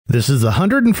This is the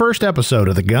 101st episode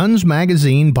of the Guns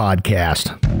Magazine podcast.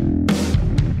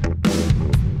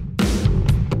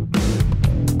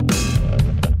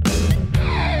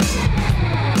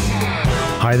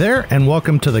 Hi there, and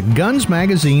welcome to the Guns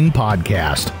Magazine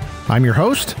podcast. I'm your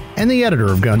host and the editor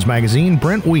of Guns Magazine,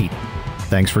 Brent Wheat.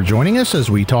 Thanks for joining us as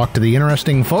we talk to the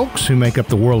interesting folks who make up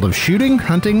the world of shooting,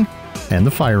 hunting, and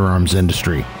the firearms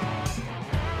industry.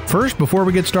 First, before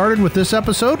we get started with this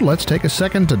episode, let's take a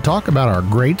second to talk about our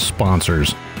great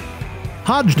sponsors.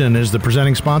 Hodgdon is the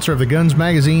presenting sponsor of the Guns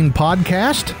Magazine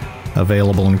podcast.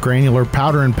 Available in granular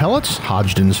powder and pellets,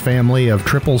 Hodgdon's family of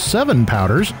 777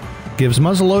 powders gives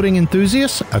muzzleloading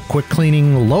enthusiasts a quick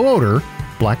cleaning, low-odor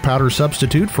black powder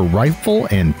substitute for rifle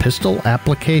and pistol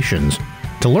applications.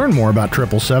 To learn more about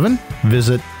 777,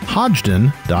 visit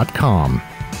hodgdon.com.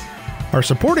 Our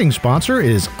supporting sponsor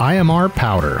is IMR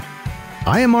Powder.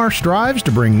 IMR strives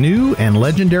to bring new and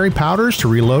legendary powders to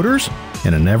reloaders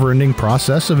in a never-ending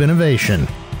process of innovation.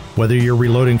 Whether you're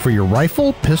reloading for your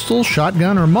rifle, pistol,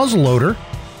 shotgun, or muzzleloader,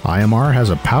 IMR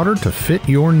has a powder to fit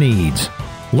your needs.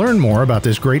 Learn more about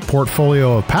this great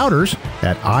portfolio of powders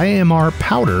at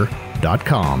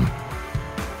imrpowder.com.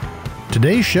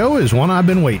 Today's show is one I've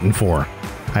been waiting for.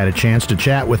 I had a chance to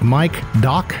chat with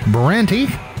Doc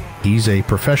Barranti. He's a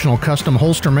professional custom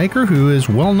holster maker who is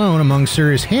well known among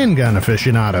serious handgun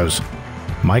aficionados.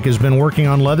 Mike has been working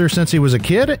on leather since he was a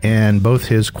kid, and both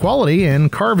his quality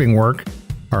and carving work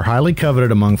are highly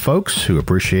coveted among folks who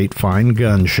appreciate fine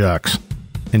gun shucks.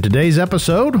 In today's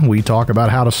episode, we talk about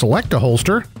how to select a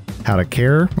holster, how to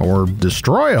care or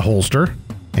destroy a holster,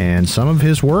 and some of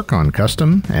his work on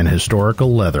custom and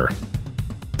historical leather.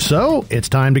 So, it's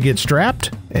time to get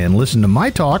strapped and listen to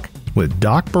my talk with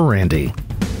Doc Barranti.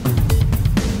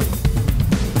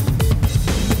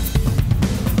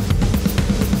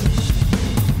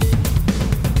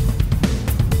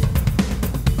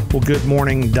 Well, good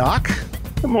morning, Doc.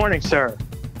 Good morning, sir.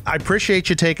 I appreciate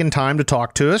you taking time to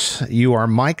talk to us. You are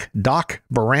Doc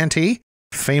Barranti,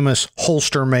 famous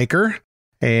holster maker.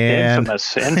 And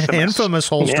infamous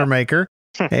holster maker.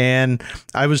 And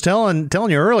I was telling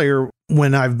you earlier,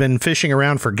 when I've been fishing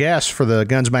around for guests for the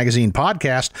Guns Magazine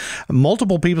podcast,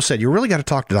 multiple people said, you really got to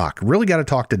talk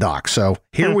to Doc, So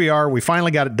here we are. We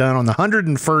finally got it done on the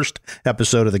 101st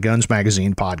episode of the Guns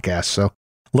Magazine podcast. So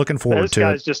looking forward to it.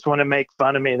 Those guys just want to make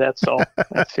fun of me. That's all.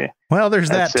 Well, there's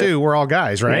that too. We're all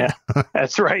guys, right? Yeah,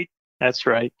 that's right. That's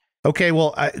right. Okay.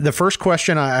 Well, the first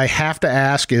question I have to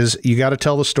ask is, you got to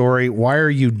tell the story. Why are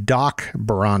you Doc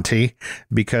Barranti?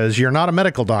 Because you're not a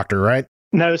medical doctor, right?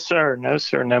 No, sir. No,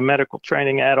 sir. No medical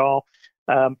training at all.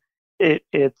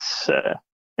 It's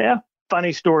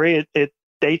funny story. It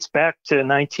dates back to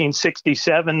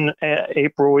 1967,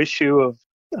 April issue of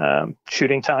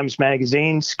Shooting Times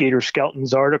magazine, Skeeter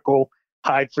Skelton's article,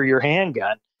 Hide for Your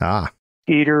Handgun.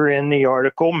 Skeeter in the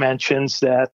article mentions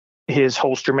that his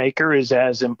holster maker is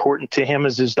as important to him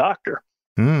as his doctor.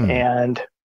 And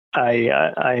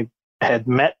I had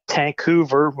met Tank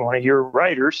Hoover, one of your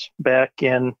writers, back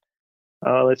in,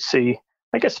 I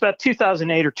guess about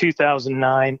 2008 or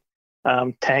 2009.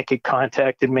 Tank had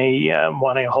contacted me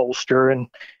wanting a holster, and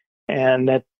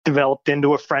that developed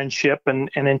into a friendship. And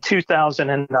in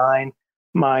 2009,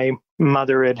 my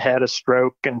mother had had a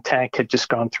stroke, and Tank had just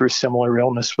gone through similar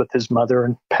illness with his mother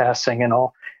and passing and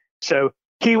all. So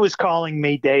he was calling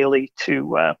me daily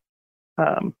to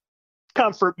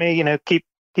comfort me, keep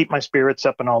my spirits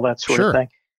up and all that sort of thing.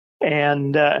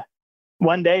 And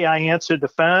one day I answered the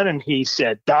phone, and he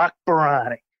said, Doc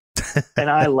Barranti. And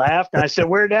I laughed, and I said,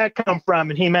 where'd that come from?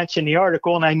 And he mentioned the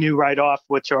article, and I knew right off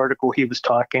which article he was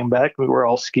talking about. We were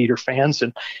all Skeeter fans,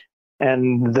 and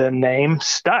the name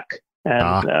stuck.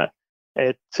 And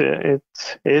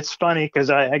it's funny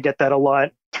because I get that a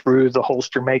lot through the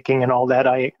holster making and all that.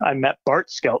 I met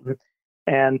Bart Skelton,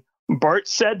 and Bart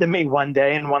said to me one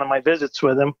day in one of my visits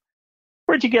with him,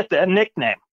 where'd you get that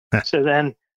nickname? So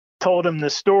then told him the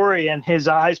story, and his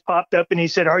eyes popped up, and he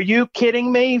said, are you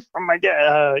kidding me? From my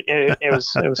dad. It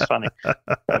was funny.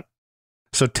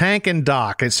 So Tank and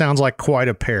Doc, it sounds like quite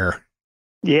a pair.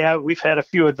 Yeah, we've had a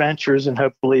few adventures and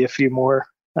hopefully a few more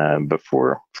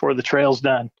before the trail's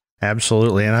done.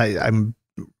 Absolutely. And I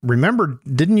remember,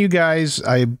 didn't you guys,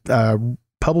 I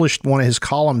published one of his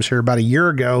columns here about a year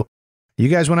ago. You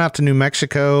guys went out to New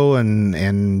Mexico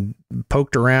and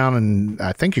poked around, and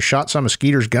I think you shot some of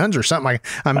Skeeter's guns or something.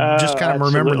 I'm just kind of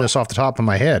remembering this off the top of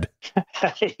my head.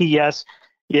 Yes.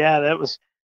 Yeah, that was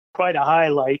quite a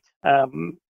highlight.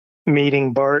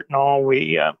 Meeting Bart and all,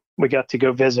 we got to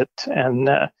go visit, and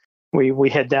we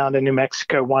head down to New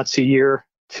Mexico once a year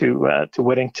to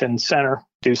Whittington Center,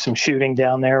 do some shooting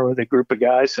down there with a group of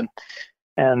guys,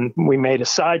 and we made a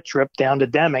side trip down to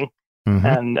Deming.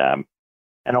 And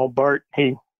old Bart,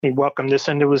 he welcomed us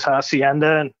into his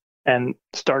hacienda and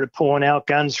started pulling out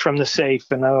guns from the safe.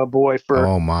 And oh boy, for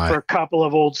a couple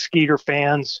of old Skeeter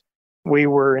fans, we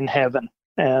were in heaven.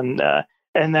 And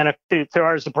then to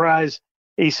our surprise,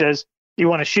 he says, "You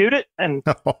want to shoot it?" And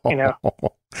you know,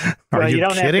 Are you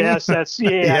don't kidding? have to ask that.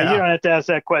 You don't have to ask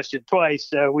that question twice.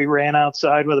 We ran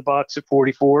outside with a box of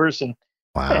 44s, and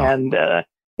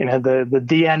you know, the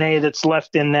DNA that's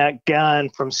left in that gun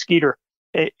from Skeeter,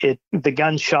 the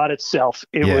gun shot itself.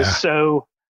 It was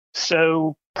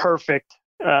so perfect.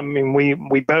 I mean,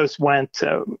 we both went,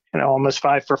 you know, almost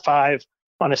 5 for 5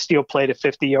 on a steel plate at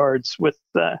 50 yards with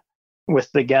the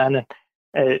gun. And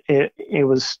it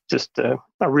was just a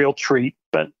real treat.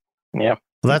 But yeah.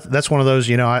 Well, that's one of those,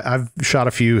 you know, I've shot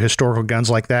a few historical guns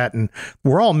like that, and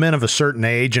we're all men of a certain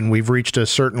age, and we've reached a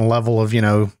certain level of, you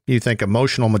know, you think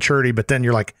emotional maturity, but then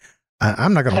you're like,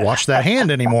 I'm not going to wash that hand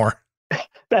anymore.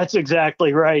 That's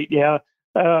exactly right. Yeah.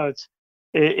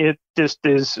 It just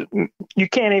is. You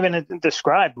can't even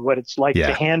describe what it's like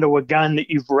to handle a gun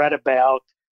that you've read about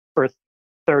for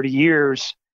 30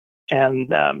 years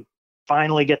and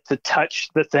finally get to touch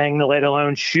the thing, let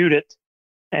alone shoot it.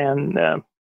 And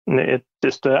it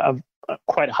just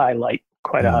quite a highlight.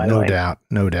 Quite a highlight.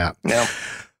 No doubt. Yeah.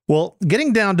 Well,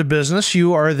 getting down to business,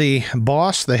 you are the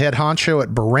boss, the head honcho at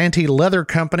Barranti Leather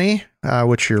Company,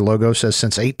 which your logo says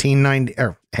since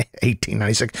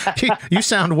 1896. You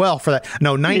sound well for that.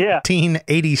 No,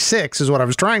 1986 is what I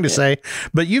was trying to say.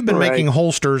 But you've been making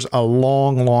holsters a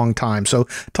long, long time. So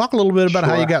talk a little bit about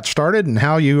how you got started and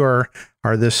how you are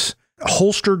this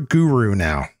holster guru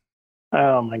now.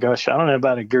 Oh my gosh, I don't know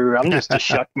about a guru. I'm just a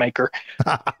shuck maker.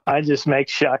 I just make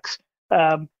shucks.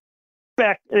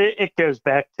 It goes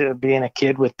back to being a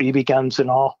kid with BB guns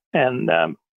and all, and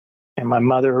my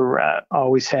mother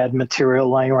always had material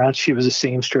lying around. She was a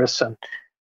seamstress, and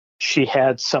she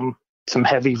had some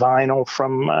heavy vinyl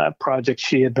from projects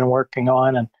she had been working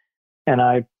on, and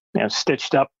I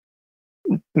stitched up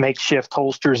makeshift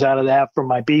holsters out of that for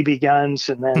my BB guns,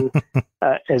 and then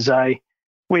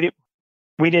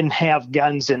we didn't have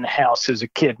guns in the house as a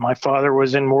kid. My father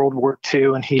was in World War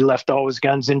II, and he left all his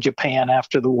guns in Japan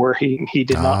after the war. He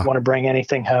did not want to bring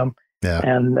anything home. Yeah.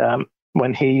 And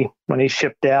when he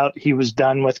shipped out, he was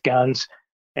done with guns,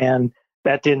 and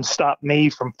that didn't stop me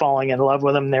from falling in love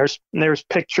with them. There's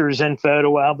pictures and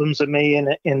photo albums of me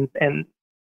in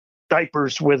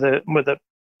diapers with a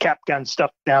cap gun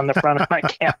stuffed down the front of my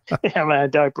cap. My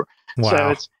diaper. Wow.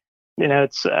 So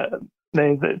it's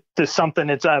there's something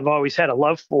that I've always had a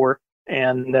love for,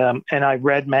 and I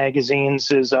read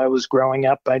magazines as I was growing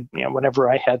up.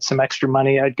 Whenever I had some extra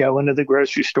money, I'd go into the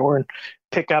grocery store and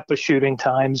pick up a Shooting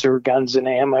Times or Guns and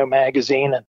Ammo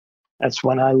magazine, and that's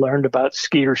when I learned about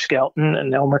Skeeter Skelton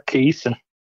and Elmer Keith,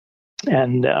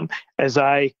 and as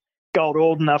I got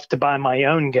old enough to buy my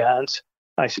own guns,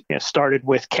 I started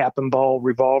with cap and ball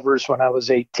revolvers when I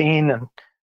was 18, and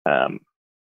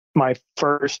my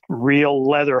first real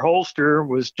leather holster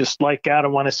was just like out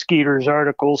of one of Skeeter's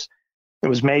articles. It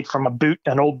was made from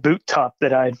an old boot top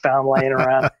that I had found laying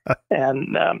around,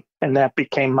 and that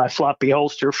became my floppy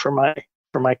holster for my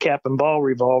cap and ball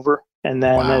revolver. And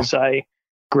then as I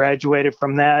graduated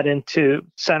from that into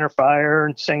centerfire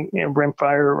and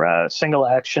rimfire single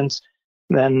actions,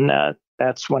 then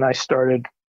that's when I started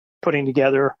putting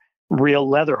together real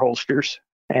leather holsters.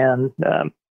 And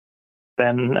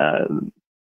then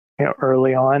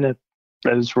early on,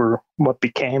 those were what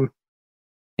became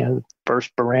the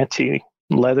first Barranti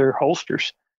leather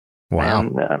holsters.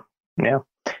 Wow.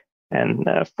 And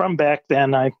from back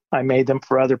then, I made them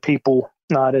for other people,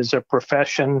 not as a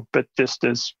profession, but just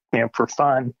as for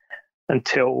fun,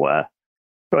 until I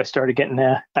started getting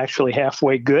actually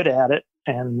halfway good at it,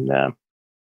 and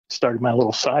started my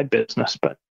little side business.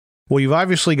 But well, you've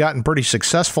obviously gotten pretty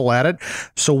successful at it.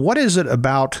 So what is it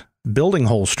about building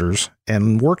holsters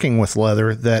and working with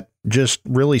leather that just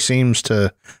really seems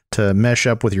to mesh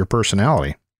up with your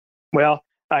personality? Well,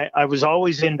 I was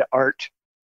always into art,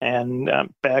 and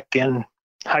back in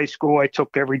high school, I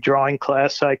took every drawing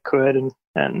class I could,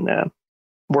 and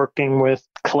working with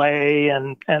clay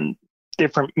and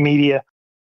different media.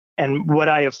 And what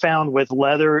I have found with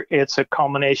leather, it's a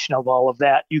combination of all of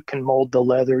that. You can mold the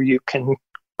leather, you can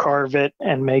carve it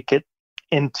and make it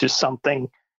into something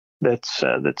that's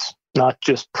not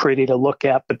just pretty to look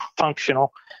at, but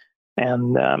functional.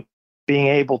 And being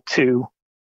able to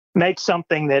make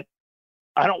something that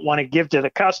I don't want to give to the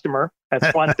customer.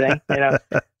 That's one thing.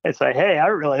 It's like, hey, I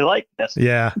really like this.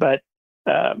 Yeah. But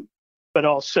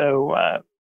also,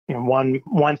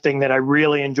 one thing that I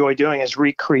really enjoy doing is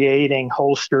recreating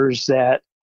holsters that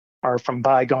are from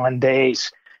bygone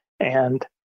days. And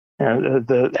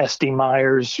the SD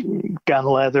Myers gun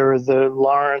leather, the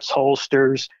Lawrence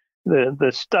holsters,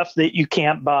 the stuff that you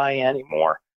can't buy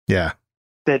anymore. Yeah.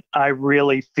 That I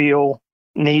really feel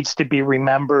needs to be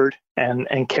remembered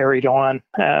and carried on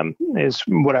is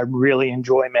what I really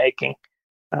enjoy making,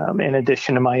 in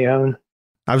addition to my own.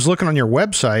 I was looking on your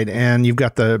website, and you've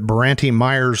got the Barranti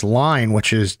Myers line,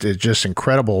 which is just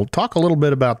incredible. Talk a little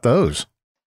bit about those.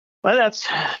 Well, that's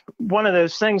one of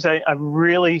those things I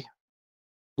really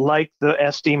like, the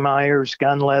SD Myers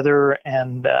gun leather,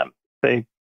 and they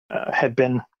had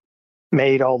been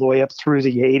made all the way up through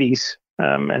the 80s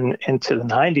and into the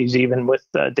 90s, even with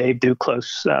Dave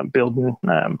Duclos building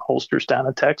holsters down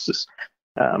in Texas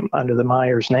under the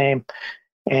Myers name.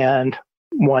 And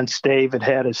once David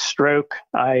had his stroke,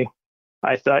 I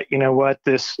thought, you know what,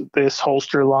 this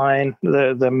holster line,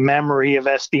 the memory of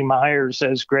SD Myers,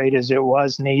 as great as it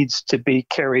was, needs to be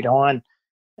carried on.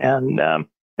 And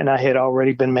I had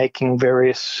already been making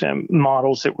various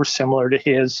models that were similar to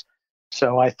his.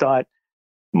 So I thought,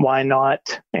 why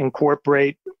not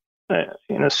incorporate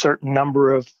a certain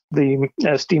number of the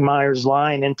SD Myers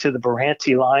line into the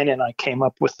Barranti line? And I came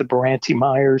up with the Barranti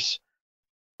Myers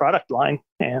product line,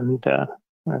 and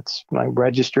that's my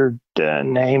registered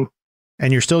name.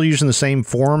 And you're still using the same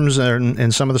forms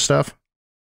and some of the stuff?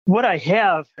 What I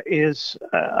have is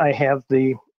I have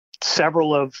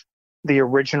several of the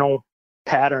original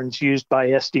patterns used by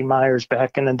SD Myers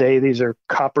back in the day. These are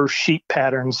copper sheet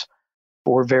patterns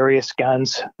for various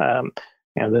guns.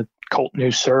 The Colt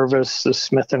New Service, the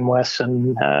Smith &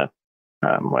 Wesson,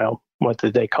 what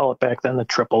did they call it back then? The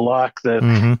triple lock,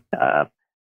 let's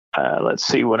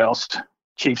see what else.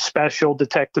 Chief Special,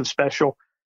 Detective Special.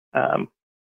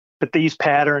 But these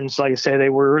patterns, like I say, they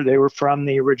were from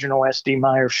the original SD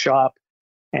Myers shop,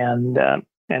 and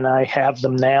I have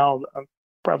them now.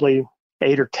 Probably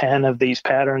 8 or 10 of these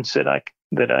patterns that I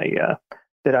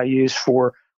use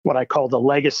for what I call the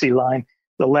legacy line.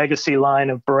 The legacy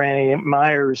line of Barranti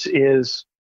Myers is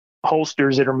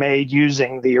holsters that are made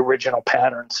using the original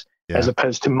patterns, as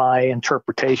opposed to my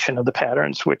interpretation of the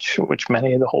patterns, which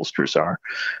many of the holsters are.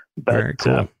 But very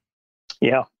cool.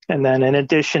 And then in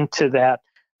addition to that,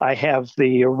 I have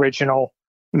the original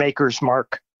maker's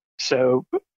mark. So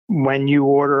when you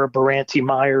order a Barranti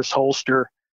Myers holster,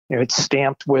 it's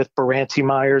stamped with Barranti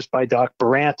Myers by Doc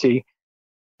Barranti,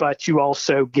 but you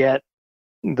also get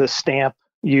the stamp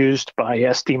used by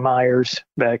SD Myers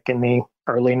back in the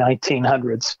early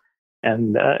 1900s.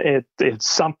 And it's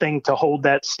something to hold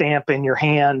that stamp in your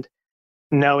hand,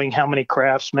 knowing how many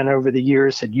craftsmen over the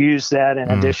years had used that, in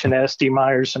addition to SD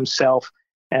Myers himself.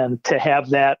 And to have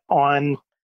that on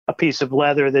a piece of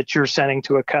leather that you're sending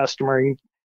to a customer,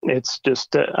 it's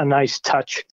just a nice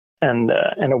touch and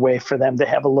a way for them to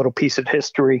have a little piece of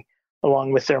history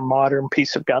along with their modern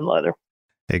piece of gun leather.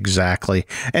 Exactly.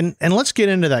 And let's get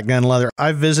into that gun leather.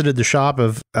 I visited the shop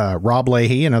of Rob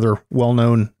Leahy, another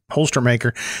well-known holster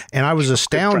maker, and I was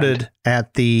astounded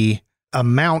at the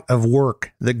amount of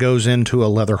work that goes into a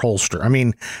leather holster. I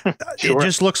mean, It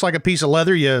just looks like a piece of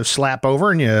leather you slap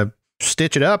over and you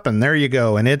stitch it up, and there you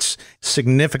go. And it's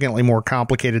significantly more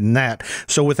complicated than that.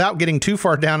 So without getting too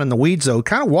far down in the weeds, though,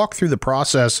 kind of walk through the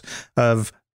process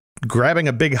of grabbing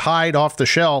a big hide off the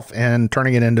shelf and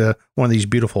turning it into one of these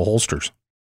beautiful holsters.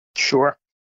 Sure.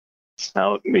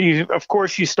 Now, of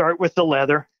course, you start with the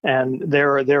leather, and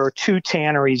there are 2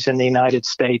 tanneries in the United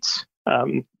States.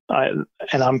 And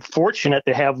I'm fortunate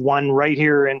to have one right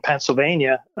here in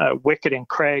Pennsylvania, Wickett and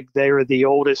Craig. They are the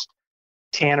oldest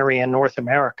tannery in North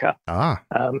America.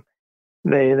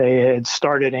 They had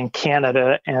started in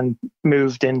Canada and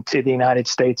moved into the United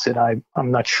States, and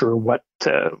I'm not sure what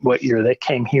year they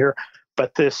came here,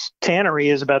 but this tannery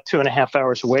is about 2.5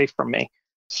 hours away from me.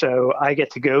 So I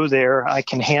get to go there. I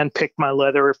can hand pick my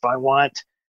leather if I want,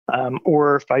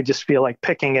 or if I just feel like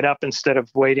picking it up instead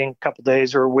of waiting a couple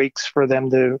days or weeks for them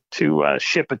to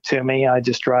ship it to me, I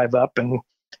just drive up and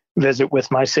visit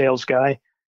with my sales guy.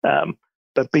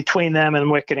 But between them and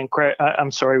Wickett and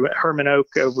Herman Oak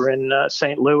over in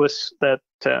St. Louis, that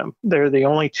they're the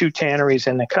only 2 tanneries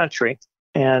in the country,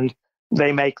 and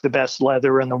they make the best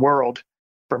leather in the world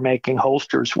for making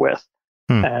holsters with.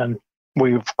 And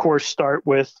we, of course, start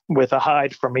with a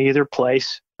hide from either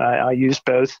place. I use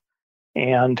both.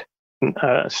 And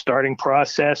starting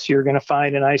process, you're going to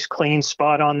find a nice clean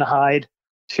spot on the hide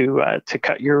to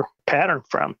cut your pattern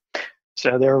from.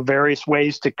 So there are various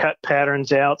ways to cut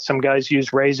patterns out. Some guys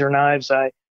use razor knives.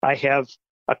 I have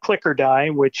a clicker die,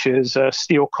 which is a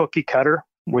steel cookie cutter,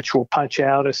 which will punch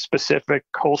out a specific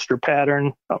holster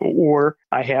pattern. Or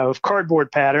I have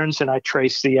cardboard patterns, and I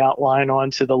trace the outline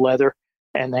onto the leather.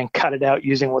 and then cut it out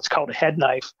using what's called a head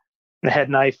knife. The head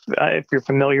knife, if you're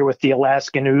familiar with the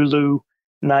Alaskan Ulu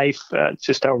knife, it's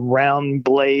just a round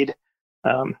blade,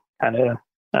 kind of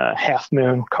half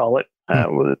moon, call it,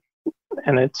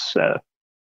 and it's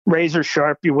razor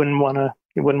sharp. You wouldn't want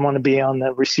to be on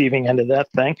the receiving end of that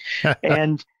thing.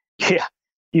 And yeah,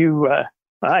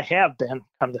 I have been,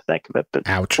 come to think of it, but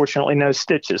ouch. Fortunately no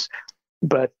stitches.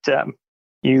 But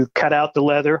you cut out the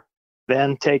leather,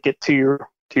 then take it to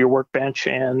your workbench,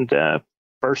 and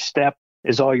first step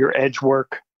is all your edge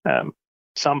work.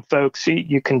 Some folks,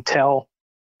 you can tell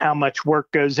how much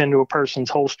work goes into a person's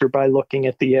holster by looking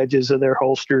at the edges of their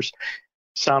holsters.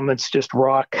 Some it's just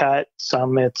raw cut,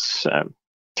 some it's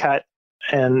cut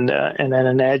and then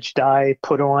an edge die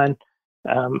put on.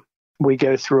 We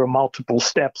go through a multiple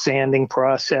step sanding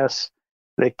process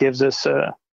that gives us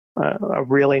a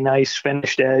really nice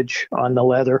finished edge on the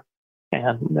leather.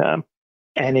 And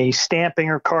any stamping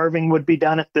or carving would be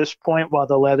done at this point while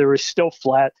the leather is still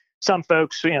flat. Some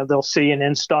folks, they'll see an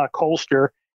in-stock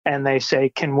holster and they say,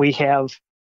 can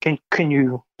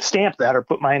you stamp that or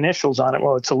put my initials on it?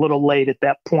 Well, it's a little late at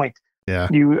that point. Yeah.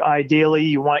 Ideally,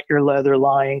 you want your leather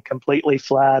lying completely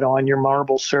flat on your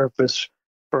marble surface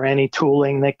for any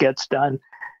tooling that gets done.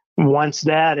 Once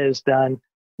that is done,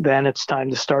 then it's time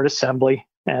to start assembly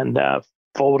and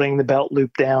folding the belt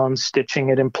loop down, stitching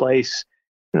it in place.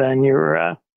 Then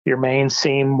your main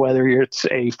seam, whether it's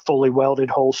a fully welded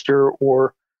holster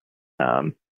or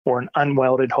an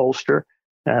unwelded holster,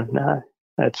 and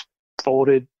that's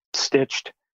folded,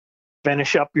 stitched.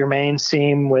 Finish up your main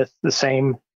seam with the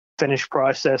same finish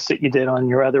process that you did on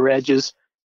your other edges,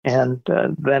 and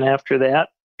then after that,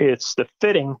 it's the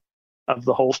fitting of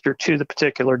the holster to the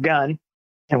particular gun,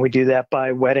 and we do that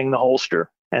by wetting the holster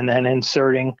and then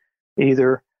inserting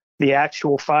either the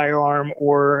actual firearm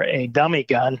or a dummy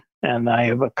gun. And I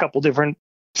have a couple different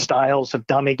styles of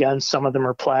dummy guns. Some of them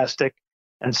are plastic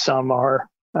and some are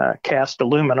cast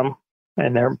aluminum,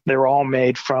 and they're all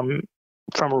made from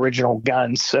original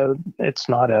guns. So it's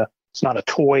not a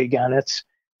toy gun.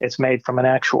 It's made from an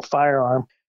actual firearm.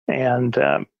 And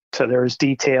so they're as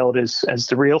detailed as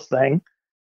the real thing.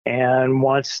 And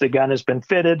once the gun has been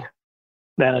fitted,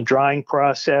 then a drying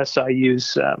process. I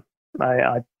use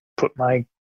I put my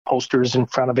holsters in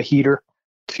front of a heater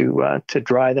to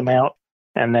dry them out,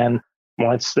 and then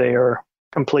once they are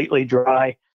completely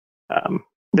dry,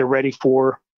 they're ready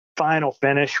for final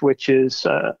finish, which is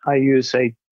I use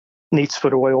a neat's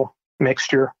foot oil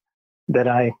mixture that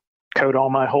I coat all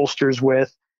my holsters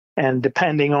with, and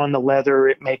depending on the leather,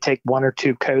 it may take one or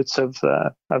two coats of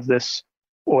this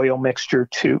oil mixture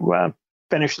to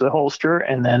finish the holster,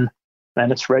 and then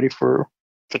it's ready for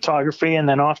photography and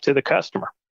then off to the customer.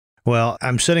 Well,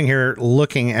 I'm sitting here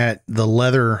looking at the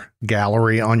leather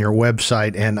gallery on your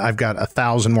website, and I've got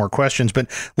 1,000 more questions, but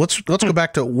let's go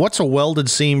back to what's a welded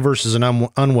seam versus an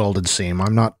unwelded seam.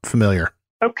 I'm not familiar.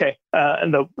 Okay.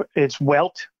 It's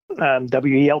welt,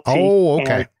 W-E-L-T. Oh,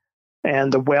 okay.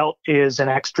 And the welt is an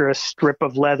extra strip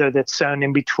of leather that's sewn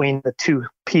in between the two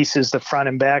pieces, the front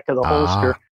and back of the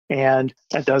holster. And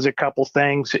it does a couple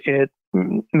things. It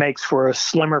makes for a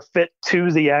slimmer fit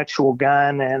to the actual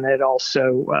gun, and it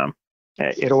also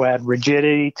it'll add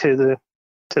rigidity to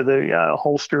the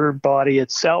holster body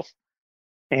itself,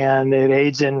 and it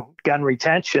aids in gun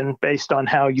retention based on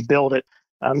how you build it.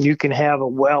 You can have a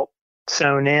welt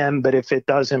sewn in, but if it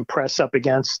doesn't press up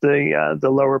against the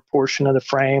lower portion of the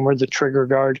frame or the trigger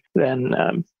guard,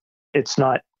 then it's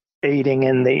not aiding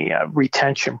in the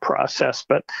retention process.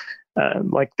 But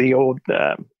like the old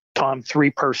Tom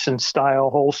 3-person style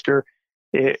holster,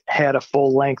 it had a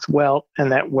full length welt, and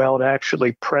that welt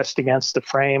actually pressed against the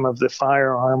frame of the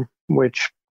firearm, which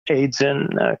aids in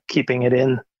keeping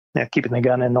the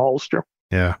gun in the holster.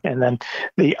 Yeah. And then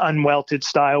the unwelted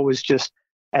style was just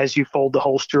as you fold the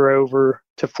holster over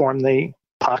to form the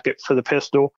pocket for the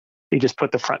pistol, you just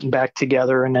put the front and back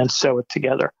together and then sew it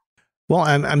together. Well,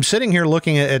 I'm sitting here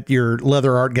looking at your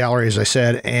leather art gallery, as I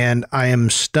said, and I am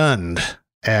stunned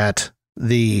at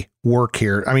the work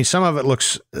here. I mean, some of it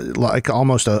looks like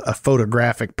almost a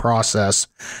photographic process.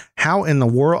 How in the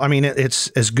world? I mean, it's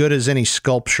as good as any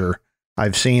sculpture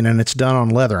I've seen, and it's done on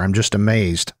leather. I'm just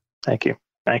amazed. Thank you.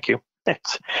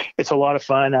 It's a lot of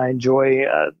fun. I enjoy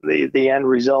the end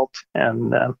result,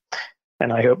 and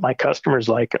I hope my customers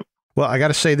like it. Well, I got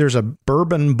to say, there's a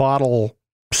bourbon bottle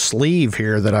sleeve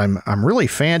here that I'm really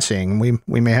fancying.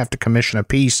 We may have to commission a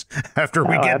piece after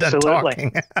we get done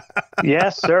talking.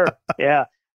 Yes, sir. Yeah,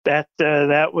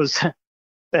 that was.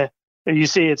 You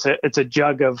see, it's a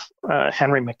jug of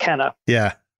Henry McKenna.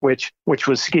 Yeah, which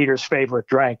was Skeeter's favorite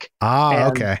drink.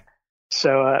 Okay.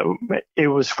 So it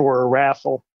was for a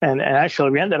raffle, and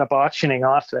actually we ended up auctioning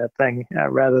off that thing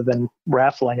rather than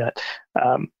raffling it.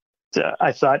 So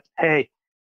I thought, hey,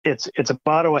 it's a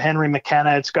bottle of Henry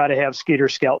McKenna. It's got to have Skeeter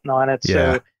Skelton on it.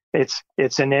 Yeah. So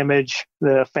it's an image,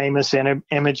 the famous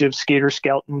image of Skeeter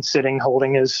Skelton sitting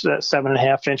holding his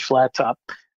 7.5-inch flat top.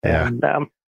 Yeah.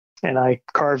 And I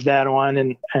carved that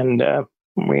on, and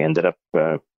we ended up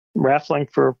auctioning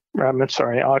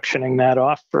that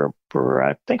off for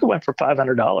I think it went for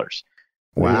 $500.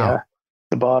 Wow.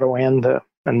 The bottle and the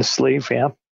sleeve. Yeah.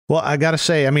 Well, I got to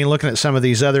say, I mean, looking at some of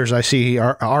these others, I see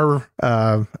our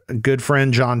good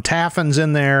friend John Taffin's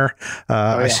in there.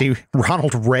 I see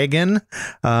Ronald Reagan,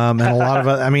 and a lot of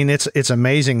I mean, it's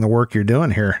amazing the work you're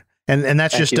doing here, and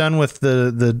that's just done with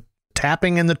the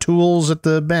tapping and the tools at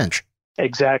the bench.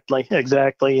 Exactly.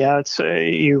 Yeah, it's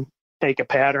you take a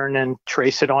pattern and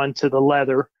trace it onto the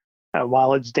leather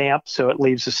while it's damp, so it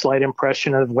leaves a slight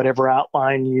impression of whatever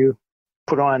outline you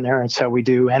put on there. And so we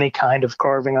do any kind of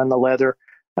carving on the leather.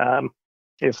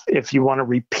 If you want to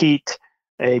repeat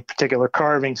a particular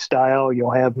carving style,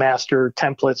 you'll have master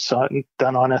templates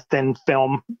done on a thin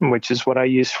film, which is what I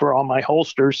use for all my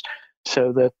holsters,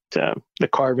 so that the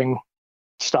carving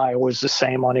style is the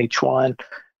same on each one.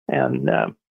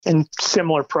 And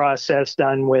similar process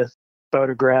done with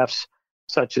photographs,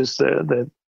 such as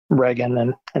the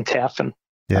Reagan and Taffin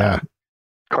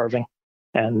carving.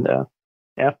 And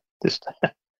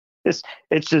it's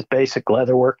just basic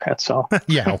leather work. That's all.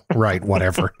 Yeah, right.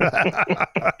 Whatever.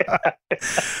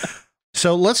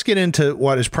 So let's get into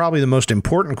what is probably the most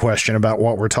important question about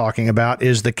what we're talking about,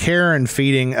 is the care and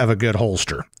feeding of a good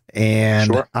holster.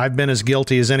 And sure. I've been as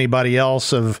guilty as anybody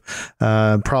else of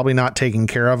probably not taking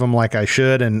care of them like I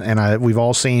should. And we've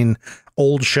all seen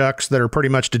old shucks that are pretty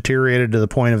much deteriorated to the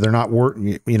point of they're not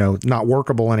not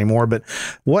workable anymore. But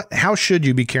how should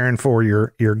you be caring for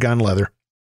your gun leather?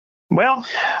 Well,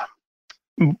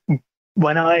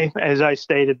 as I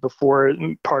stated before,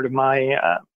 part of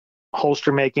my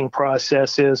holster making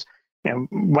process is,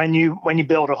 when you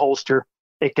build a holster,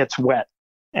 it gets wet.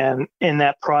 And in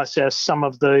that process, some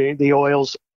of the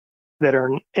oils that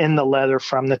are in the leather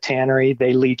from the tannery,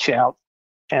 they leach out.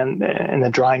 And in the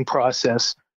drying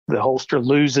process, the holster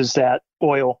loses that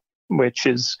oil, which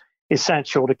is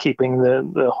essential to keeping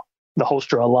the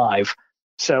holster alive.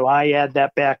 So I add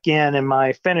that back in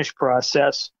my finish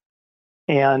process.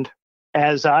 And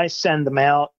as I send them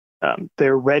out,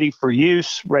 they're ready for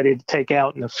use, ready to take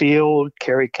out in the field,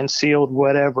 carry concealed,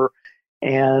 whatever.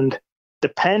 And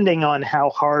depending on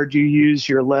how hard you use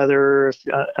your leather,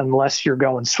 unless you're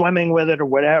going swimming with it or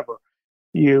whatever,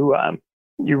 you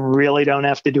really don't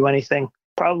have to do anything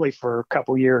probably for a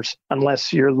couple years,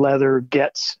 unless your leather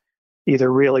gets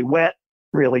either really wet,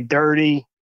 really dirty,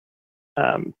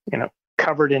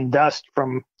 covered in dust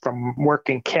from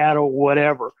working cattle,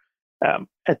 whatever.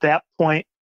 At that point,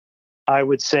 I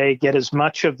would say get as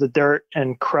much of the dirt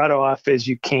and crud off as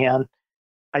you can.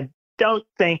 I don't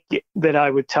think that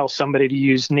I would tell somebody to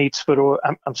use neat's foot oil.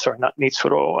 I'm sorry, not neat's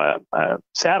foot oil,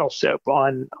 saddle soap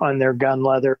on their gun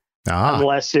leather,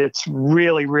 unless it's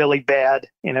really, really bad.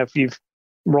 If you've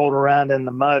rolled around in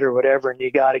the mud or whatever and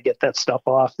you got to get that stuff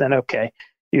off, then okay,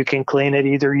 you can clean it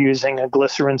either using a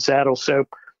glycerin saddle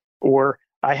soap, or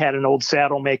I had an old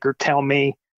saddle maker tell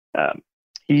me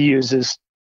he uses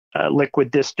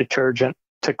liquid dish detergent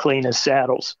to clean his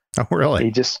saddles. Oh,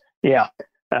 really?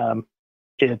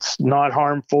 It's not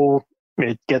harmful.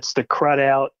 It gets the crud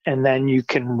out, and then you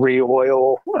can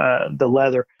re-oil the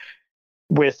leather.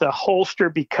 With a holster,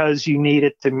 because you need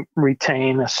it to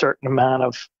retain a certain amount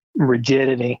of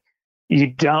rigidity, you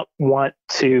don't want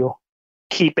to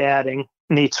keep adding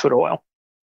neat's foot oil.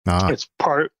 It's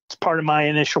part of my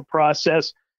initial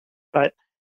process, but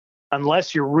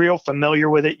unless you're real familiar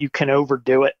with it, you can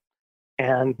overdo it.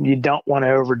 And you don't want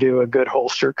to overdo a good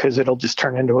holster, because it'll just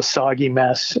turn into a soggy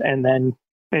mess, and then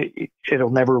it'll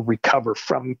never recover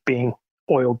from being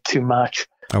oiled too much.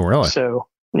 Oh, really? So,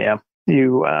 yeah,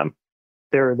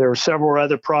 there are several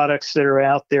other products that are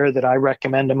out there that I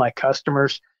recommend to my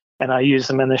customers, and I use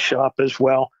them in the shop as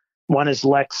well. One is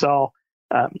Lexol.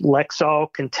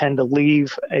 Lexol can tend to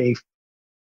leave a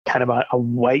kind of a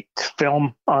white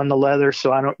film on the leather,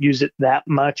 so I don't use it that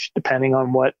much, depending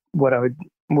on what I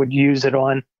would use it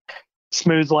on.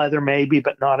 Smooth leather maybe,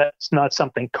 but it's not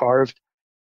something carved,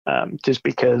 just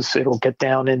because it'll get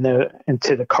down into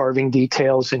the carving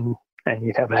details, and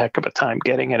you'd have a heck of a time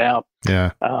getting it out.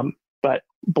 Yeah. But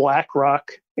Black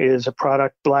Rock is a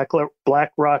product, Black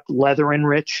Rock Leather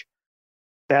Enrich.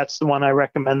 that's the one I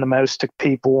recommend the most to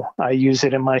people. I use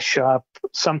it in my shop.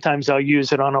 Sometimes I'll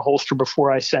use it on a holster before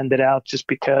I send it out, just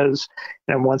because,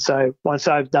 once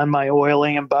I've done my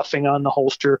oiling and buffing on the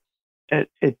holster,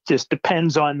 it just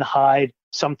depends on the hide.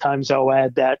 Sometimes I'll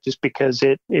add that just because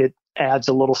it adds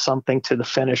a little something to the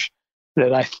finish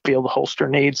that I feel the holster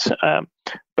needs.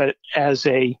 But as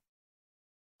a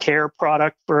care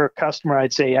product for a customer,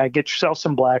 I'd say get yourself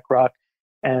some Black Rock,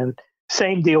 and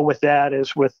same deal with that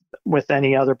as with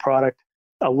any other product.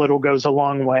 A little goes a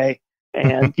long way,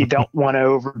 and you don't want to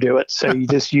overdo it. So you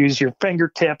just use your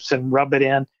fingertips and rub it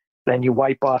in. Then you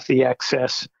wipe off the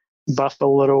excess, buff a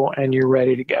little, and you're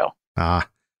ready to go.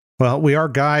 Well, we are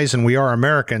guys and we are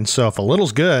Americans, so if a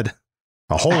little's good,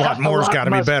 a whole lot more's got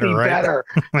to be better, right? Better.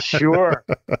 Sure.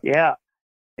 Yeah.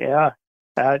 Yeah.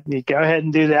 You go ahead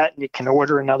and do that, and you can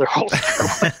order another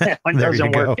holster when it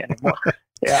doesn't work anymore.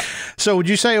 Yeah. So would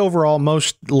you say overall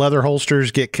most leather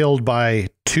holsters get killed by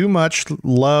too much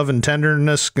love and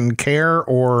tenderness and care,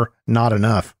 or not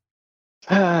enough?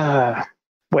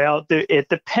 Well, it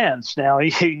depends. Now,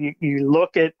 you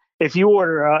look at, if you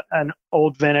order an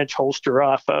old vintage holster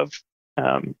off of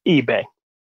eBay,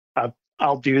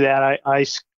 I'll do that. I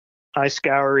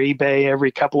scour eBay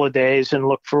every couple of days and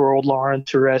look for old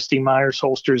Lawrence or S.D. Myers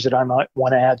holsters that I might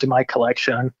want to add to my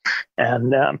collection.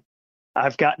 And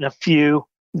I've gotten a few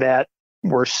that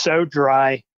were so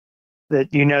dry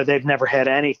that, they've never had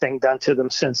anything done to them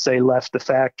since they left the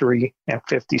factory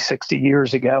 50, 60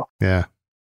 years ago. Yeah.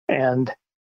 And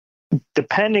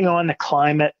depending on the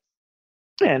climate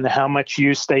and how much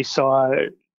use they saw,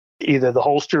 either the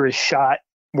holster is shot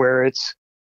where it's,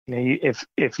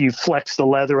 if you flex the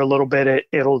leather a little bit,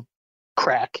 it'll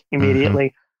crack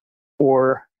immediately,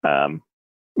 or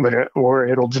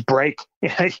it'll just break.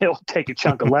 It'll take a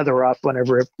chunk of leather off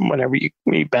whenever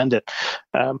you bend it.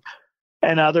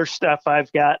 And other stuff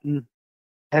I've gotten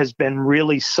has been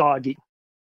really soggy.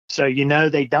 So,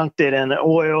 they dunked it in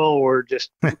oil or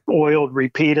just oiled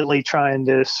repeatedly, trying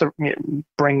to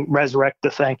resurrect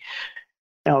the thing.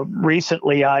 Now,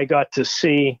 recently I got to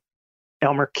see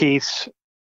Elmer Keith's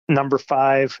number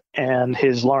 5 and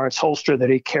his Lawrence holster that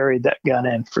he carried that gun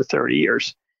in for 30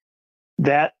 years.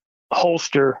 That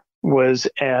holster was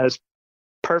as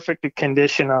perfect a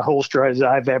condition a holster as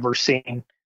I've ever seen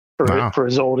for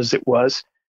as old as it was.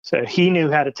 So he knew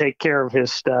how to take care of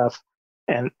his stuff,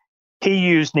 and he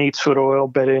used neatsfoot oil,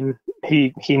 but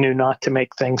he knew not to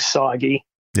make things soggy.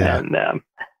 Yeah. And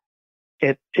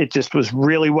it just was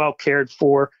really well cared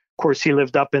for. Of course, he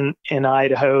lived up in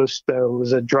Idaho, so it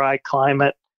was a dry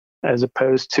climate as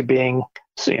opposed to being,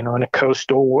 in a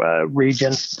coastal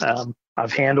region.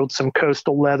 I've handled some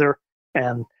coastal leather,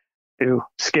 and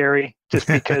scary just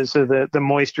because of the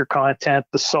moisture content,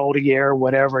 the salty air,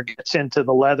 whatever gets into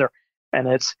the leather, and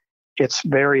it's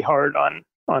very hard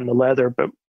on the leather. But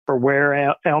for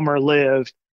where Elmer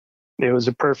lived, it was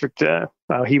a perfect.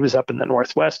 He was up in the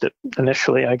Northwest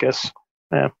initially, I guess,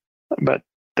 but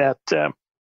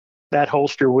that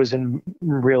holster was in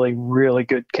really, really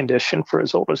good condition for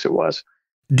as old as it was.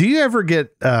 Do you ever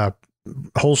get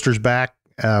holsters back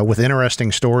with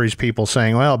interesting stories, people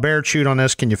saying, well, bear chewed on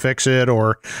this, can you fix it?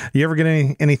 Or you ever get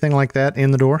anything like that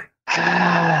in the door?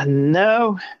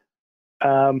 No.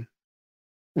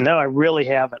 No, I really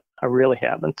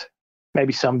haven't.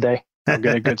 Maybe someday I'll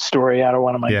get a good story out of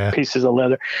one of my pieces of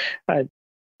leather.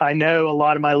 I know a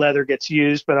lot of my leather gets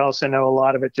used, but I also know a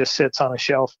lot of it just sits on a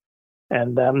shelf.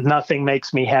 And nothing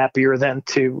makes me happier than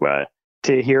to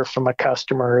hear from a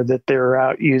customer that they're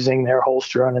out using their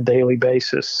holster on a daily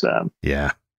basis.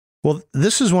 Yeah. Well,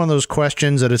 this is one of those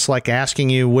questions that it's like asking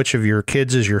you which of your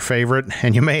kids is your favorite,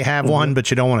 and you may have one,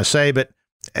 but you don't want to say. But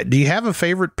do you have a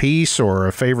favorite piece or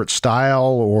a favorite style,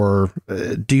 or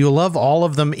do you love all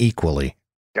of them equally?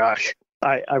 Gosh,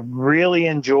 I really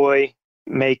enjoy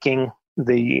making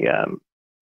the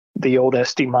old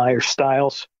S.D. Myers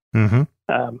styles. Mm-hmm.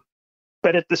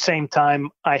 But at the same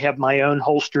time, I have my own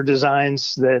holster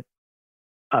designs that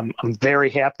I'm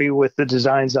very happy with the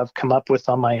designs I've come up with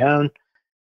on my own.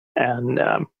 And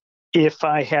if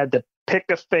I had to pick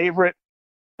a favorite,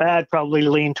 I'd probably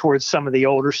lean towards some of the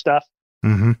older stuff,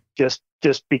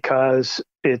 just because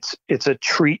it's a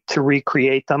treat to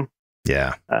recreate them.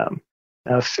 Yeah.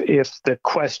 If the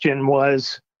question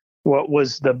was, what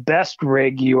was the best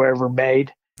rig you ever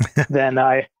made, then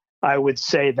I would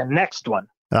say the next one.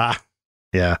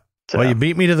 Yeah. So, well, you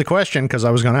beat me to the question because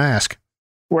I was going to ask.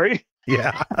 Were you?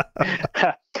 Yeah.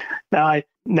 Now, I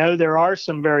know there are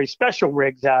some very special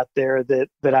rigs out there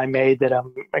that I made that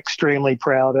I'm extremely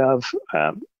proud of.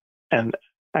 And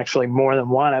actually more than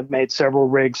one. I've made several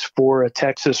rigs for a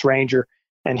Texas Ranger,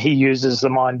 and he uses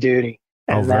them on duty.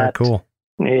 And very cool.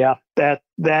 Yeah, that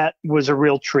was a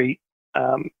real treat.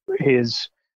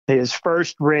 His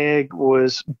first rig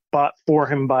was bought for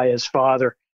him by his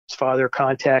father. His father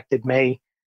contacted me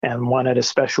and wanted a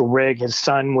special rig. His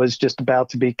son was just about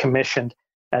to be commissioned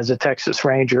as a Texas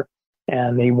Ranger,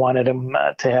 and he wanted him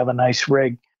to have a nice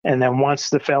rig. And then once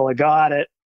the fella got it,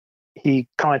 he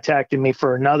contacted me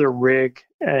for another rig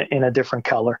in a different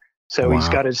color. So Wow. He's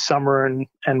got his summer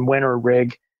and winter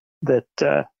rig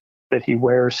that he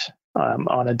wears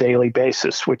on a daily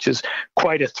basis, which is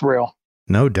quite a thrill.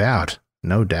 No doubt.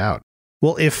 No doubt.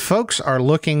 Well, if folks are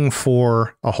looking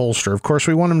for a holster, of course,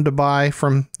 we want them to buy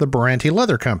from the Barranti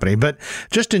Leather Company. But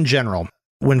just in general,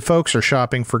 when folks are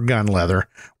shopping for gun leather,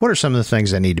 what are some of the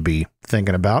things they need to be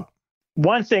thinking about?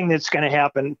 One thing that's going to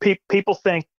happen, people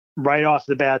think right off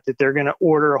the bat that they're going to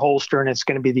order a holster and it's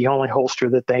going to be the only holster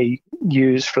that they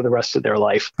use for the rest of their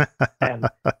life. And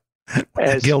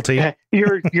Guilty.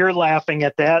 You're laughing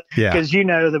at that because you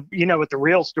know what the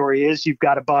real story is. You've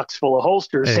got a box full of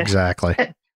holsters. Exactly.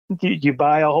 You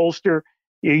buy a holster,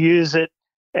 you use it,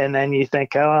 and then you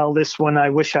think, oh, this one, I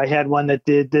wish I had one that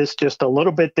did this just a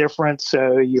little bit different.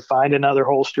 So you find another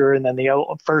holster, and then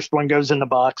the first one goes in the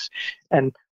box.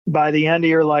 And by the end of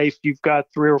your life, you've got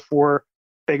 3 or 4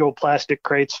 big old plastic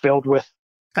crates filled with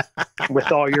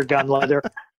all your gun leather.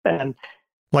 And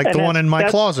the one in my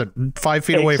closet, 5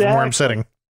 feet away from where I'm sitting.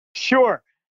 Sure.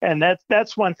 And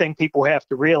that's one thing people have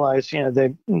to realize,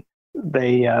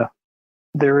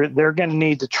 they're going to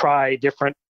need to try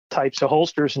different types of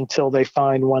holsters until they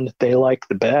find one that they like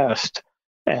the best.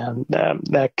 And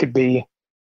that could be,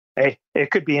 it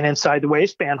could be an inside the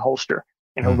waistband holster,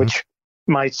 which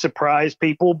might surprise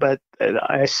people, but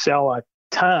I sell a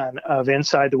ton of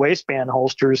inside the waistband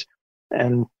holsters,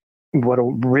 and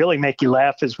what'll really make you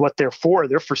laugh is what they're for.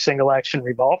 They're for single action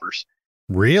revolvers.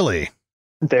 Really?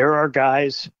 There are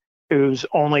guys whose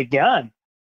only gun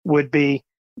would be,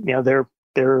 their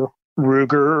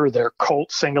Ruger or their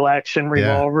Colt single action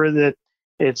revolver, that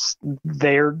it's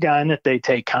their gun that they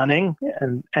take hunting,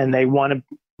 and they want to,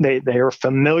 they are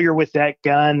familiar with that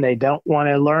gun. They don't want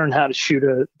to learn how to shoot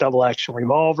a double action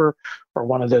revolver or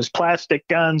one of those plastic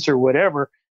guns or whatever.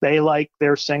 They like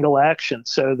their single action.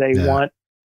 So they want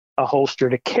a holster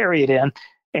to carry it in,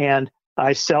 and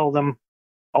I sell them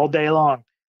all day long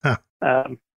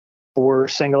for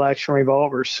single action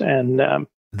revolvers. And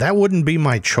that wouldn't be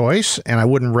my choice, and I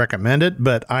wouldn't recommend it,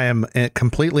 but I am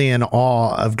completely in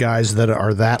awe of guys that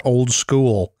are that old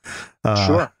school.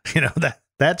 Sure.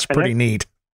 That's pretty neat.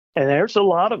 And there's a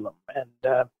lot of them,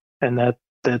 and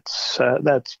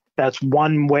that's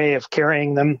one way of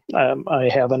carrying them. I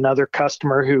have another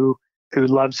customer who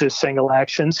loves his single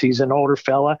actions. He's an older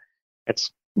fella.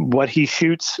 It's what he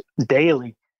shoots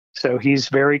daily, so he's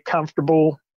very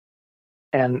comfortable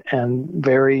and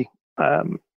very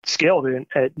skilled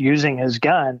at using his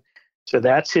gun. So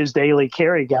that's his daily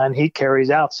carry gun. He carries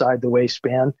outside the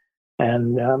waistband,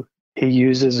 and he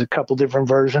uses a couple different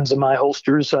versions of my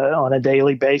holsters on a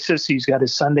daily basis. He's got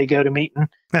his Sunday go to meeting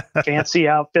fancy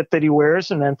outfit that he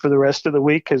wears, and then for the rest of the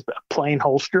week his plain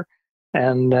holster.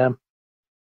 And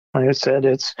like I said,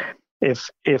 it's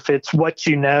if it's what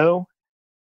you know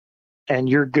and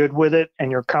you're good with it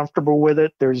and you're comfortable with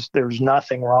it, there's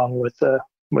nothing wrong with a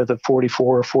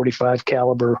 44 or 45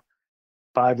 caliber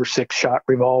 5 or 6 shot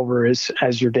revolver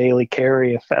as your daily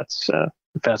carry, if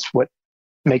that's what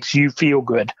makes you feel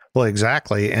good. Well,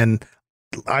 exactly. And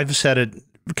I've said it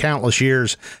countless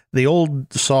years. The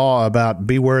old saw about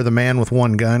beware the man with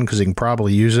one gun because he can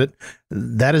probably use it.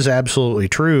 That is absolutely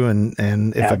true. And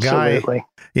if absolutely.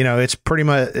 A guy, it's pretty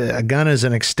much a gun is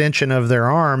an extension of their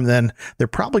arm, then they're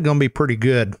probably going to be pretty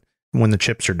good when the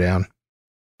chips are down.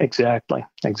 Exactly.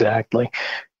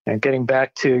 And getting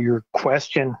back to your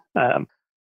question,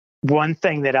 one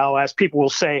thing that I'll ask people will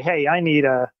say, "Hey, I need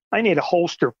a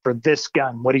holster for this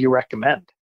gun. What do you recommend?"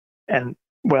 And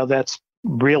well, that's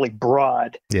really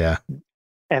broad. Yeah.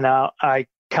 And I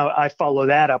follow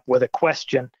that up with a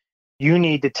question. You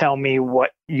need to tell me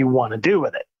what you want to do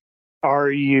with it. Are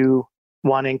you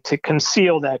wanting to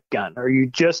conceal that gun? Are you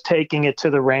just taking it to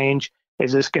the range?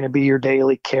 Is this going to be your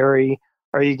daily carry?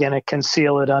 Are you going to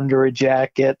conceal it under a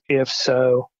jacket? If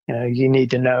so, you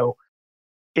need to know.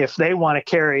 If they want to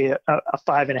carry a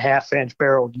 5.5-inch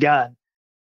barreled gun,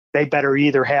 they better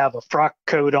either have a frock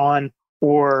coat on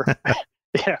or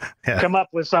come up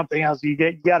with something else. You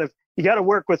got to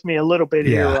work with me a little bit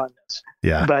here on this.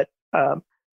 Yeah. But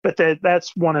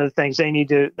that's one of the things they need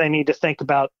to think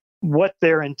about, what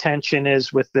their intention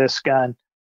is with this gun.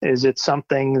 Is it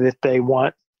something that they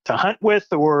want to hunt with,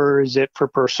 or is it for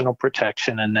personal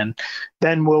protection? And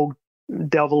then we'll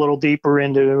delve a little deeper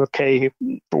into, okay,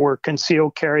 for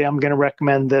concealed carry, I'm going to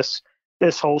recommend this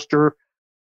holster.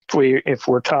 If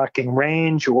we're talking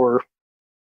range or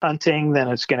hunting, then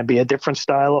it's going to be a different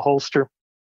style of holster.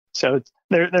 So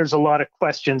there's a lot of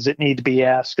questions that need to be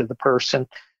asked of the person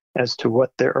as to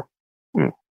what their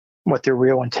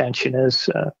real intention is.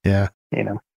 Yeah.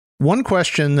 One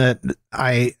question that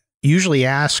I usually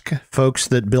ask folks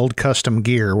that build custom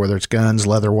gear, whether it's guns,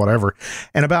 leather, whatever,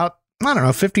 and about, I don't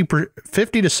know, 50 to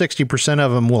 60%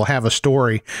 of them will have a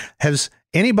story. Has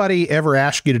anybody ever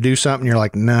asked you to do something you're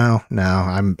like, no,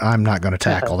 I'm not going to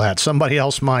tackle that. Somebody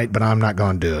else might, but I'm not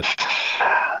going to do it.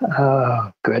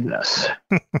 Oh, goodness.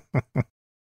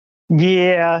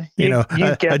 Yeah.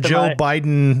 A Joe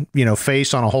Biden,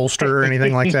 face on a holster or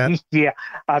anything like that. Yeah.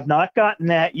 I've not gotten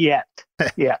that yet.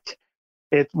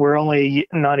 We're only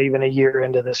not even a year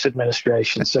into this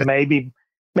administration. So maybe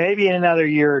in another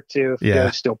year or two, if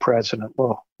Joe's still president,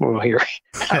 we'll hear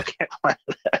I'll get one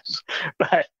of those.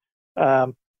 But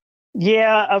I've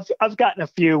gotten a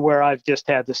few where I've just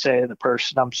had to say to the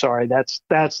person, I'm sorry, that's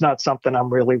not something I'm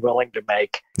really willing to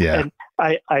make. Yeah. And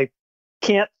I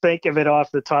can't think of it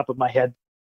off the top of my head.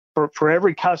 For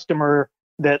every customer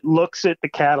that looks at the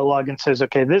catalog and says,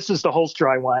 okay, this is the holster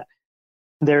I want,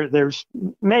 there's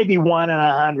maybe 1 in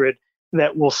 100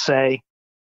 that will say,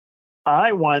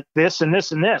 I want this and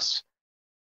this and this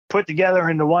put together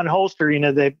into one holster.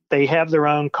 They have their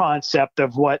own concept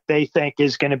of what they think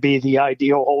is going to be the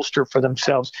ideal holster for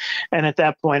themselves. And at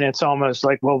that point, it's almost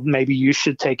like, well, maybe you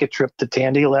should take a trip to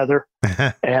Tandy Leather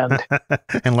and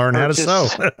learn how to sew.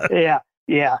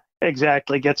 Yeah,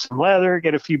 exactly. Get some leather,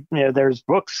 get a few, there's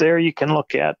books there you can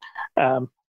look at.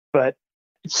 But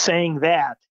saying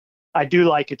that, I do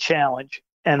like a challenge.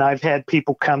 And I've had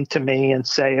people come to me and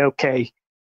say, okay,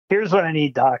 here's what I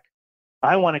need, Doc.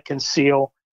 I want to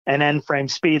conceal an end frame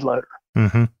speed loader.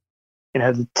 Mm-hmm.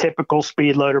 The typical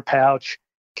speed loader pouch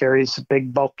carries a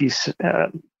big bulky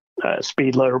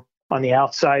speed loader on the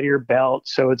outside of your belt.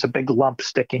 So it's a big lump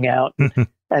sticking out. Mm-hmm.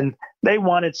 And they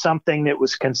wanted something that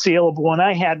was concealable. And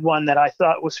I had one that I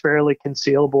thought was fairly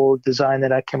concealable, design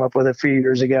that I came up with a few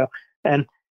years ago. And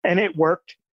it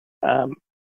worked.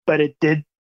 But it did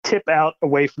tip out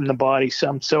away from the body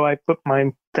some. So I put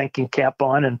my thinking cap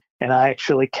on and I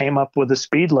actually came up with a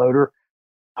speed loader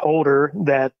holder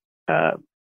that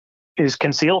is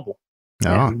concealable.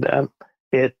 Oh.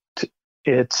 And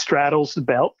it straddles the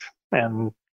belt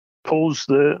and pulls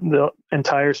the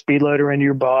entire speed loader into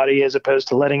your body as opposed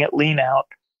to letting it lean out.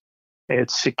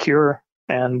 It's secure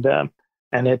and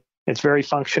it's very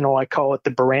functional. I call it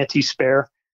the Barranti spare,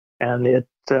 and it's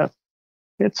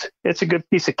a good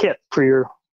piece of kit for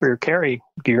your carry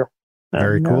gear.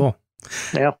 Very cool.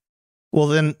 Yeah. Well,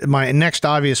 then my next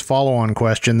obvious follow-on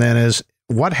question then is,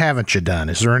 what haven't you done?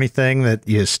 Is there anything that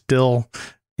you still,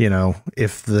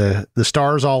 if the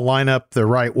stars all line up the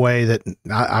right way, that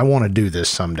I want to do this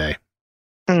someday?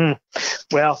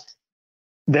 Well,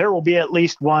 there will be at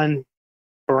least one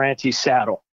Barranti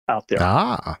saddle out there.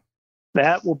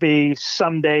 That will be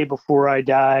someday before I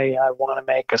die. I want to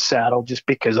make a saddle just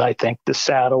because I think the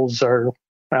saddles are,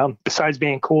 well, besides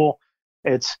being cool,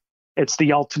 it's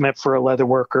the ultimate for a leather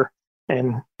worker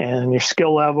and your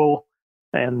skill level.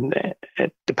 And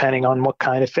depending on what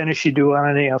kind of finish you do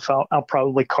on it, I'll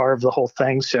probably carve the whole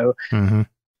thing. So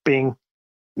being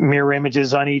mirror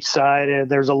images on each side,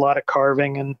 there's a lot of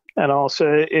carving and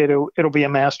also it'll be a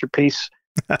masterpiece.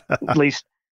 At least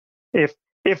if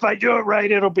I do it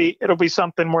right, it'll be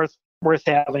something worth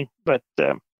having. But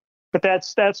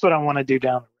that's what I want to do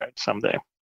down the road someday.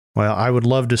 Well, I would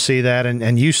love to see that.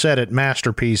 And you said it,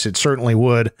 masterpiece. It certainly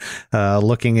would,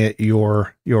 looking at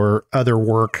your other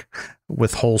work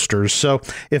with holsters. So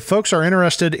if folks are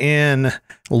interested in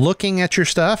looking at your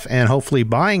stuff and hopefully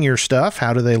buying your stuff,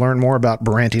 how do they learn more about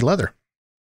Barranti leather?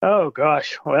 Oh,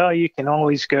 gosh. Well, you can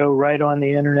always go right on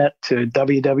the internet to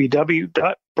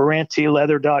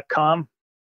www.barrantileather.com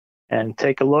and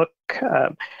take a look.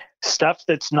 Stuff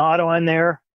that's not on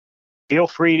there, feel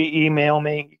free to email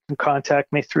me. You can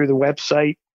contact me through the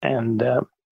website, and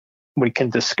we can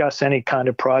discuss any kind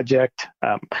of project.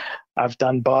 I've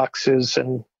done boxes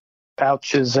and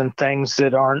pouches and things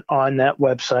that aren't on that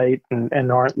website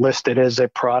and aren't listed as a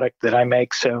product that I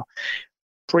make. So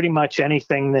pretty much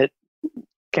anything that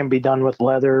can be done with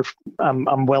leather,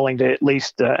 I'm willing to at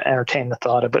least entertain the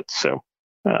thought of it. So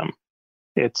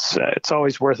it's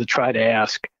always worth a try to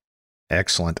ask.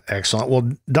 Excellent. Excellent.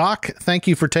 Well, Doc, thank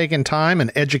you for taking time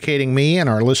and educating me and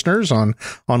our listeners on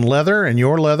leather and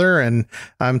your leather. And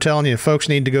I'm telling you, folks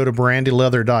need to go to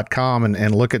brandyleather.com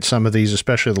and look at some of these,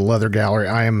 especially the leather gallery.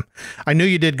 I knew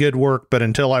you did good work, but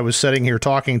until I was sitting here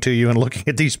talking to you and looking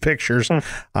at these pictures,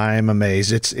 I'm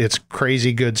amazed. It's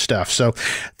crazy good stuff. So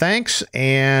thanks.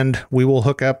 And we will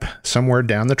hook up somewhere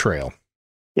down the trail.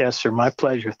 Yes, sir. My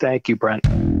pleasure. Thank you, Brent.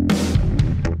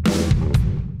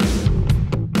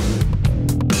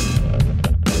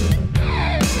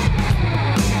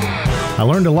 I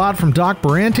learned a lot from Doc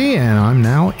Barranti, and I'm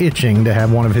now itching to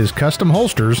have one of his custom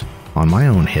holsters on my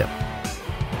own hip.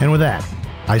 And with that,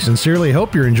 I sincerely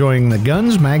hope you're enjoying the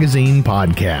Guns Magazine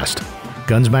podcast.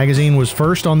 Guns Magazine was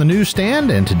first on the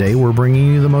newsstand, and today we're bringing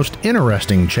you the most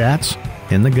interesting chats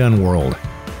in the gun world.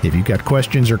 If you've got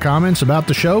questions or comments about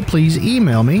the show, please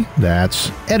email me.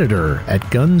 That's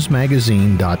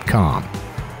editor@gunsmagazine.com.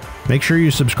 Make sure you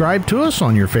subscribe to us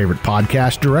on your favorite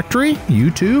podcast directory,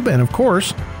 YouTube, and of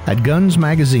course, at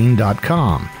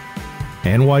gunsmagazine.com.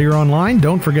 And while you're online,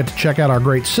 don't forget to check out our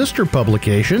great sister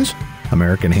publications,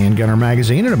 American Handgunner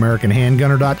Magazine at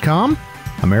americanhandgunner.com,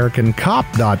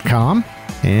 americancop.com,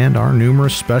 and our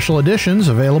numerous special editions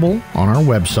available on our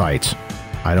websites.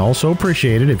 I'd also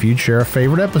appreciate it if you'd share a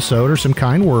favorite episode or some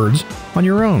kind words on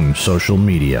your own social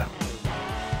media.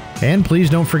 And please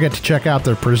don't forget to check out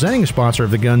the presenting sponsor of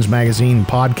the Guns Magazine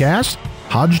podcast,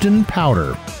 Hodgdon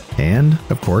Powder. And,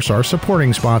 of course, our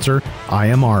supporting sponsor,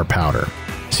 IMR Powder.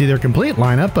 See their complete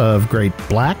lineup of great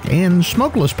black and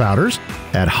smokeless powders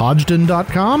at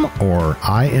hodgdon.com or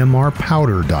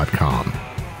imrpowder.com.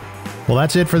 Well,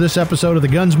 that's it for this episode of the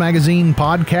Guns Magazine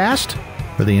podcast.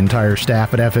 For the entire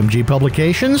staff at FMG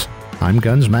Publications, I'm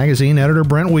Guns Magazine editor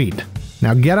Brent Wheat.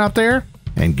 Now get out there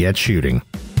and get shooting.